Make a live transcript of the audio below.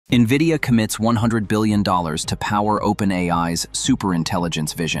Nvidia commits $100 billion to power OpenAI's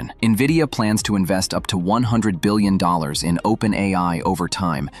superintelligence vision. Nvidia plans to invest up to $100 billion in OpenAI over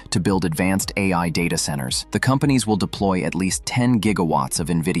time to build advanced AI data centers. The companies will deploy at least 10 gigawatts of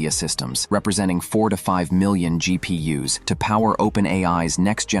Nvidia systems, representing 4 to 5 million GPUs, to power OpenAI's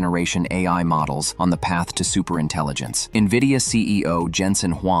next-generation AI models on the path to superintelligence. Nvidia CEO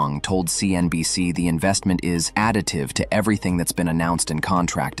Jensen Huang told CNBC the investment is additive to everything that's been announced and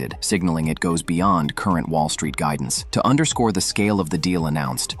contracted, signaling it goes beyond current Wall Street guidance. To underscore the scale of the deal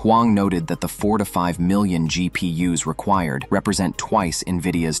announced, Huang noted that the 4 to 5 million GPUs required represent twice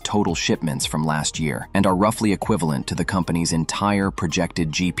Nvidia's total shipments from last year and are roughly equivalent to the company's entire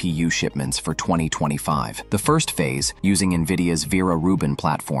projected GPU shipments for 2025. The first phase, using Nvidia's Vera Rubin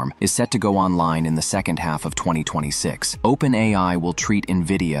platform, is set to go online in the second half of 2026. OpenAI will treat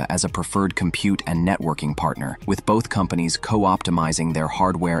Nvidia as a preferred compute and networking partner, with both companies co-optimizing their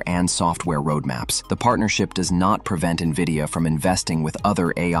hardware and software roadmaps. The partnership does not prevent Nvidia from investing with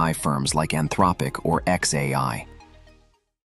other AI firms like Anthropic or xAI.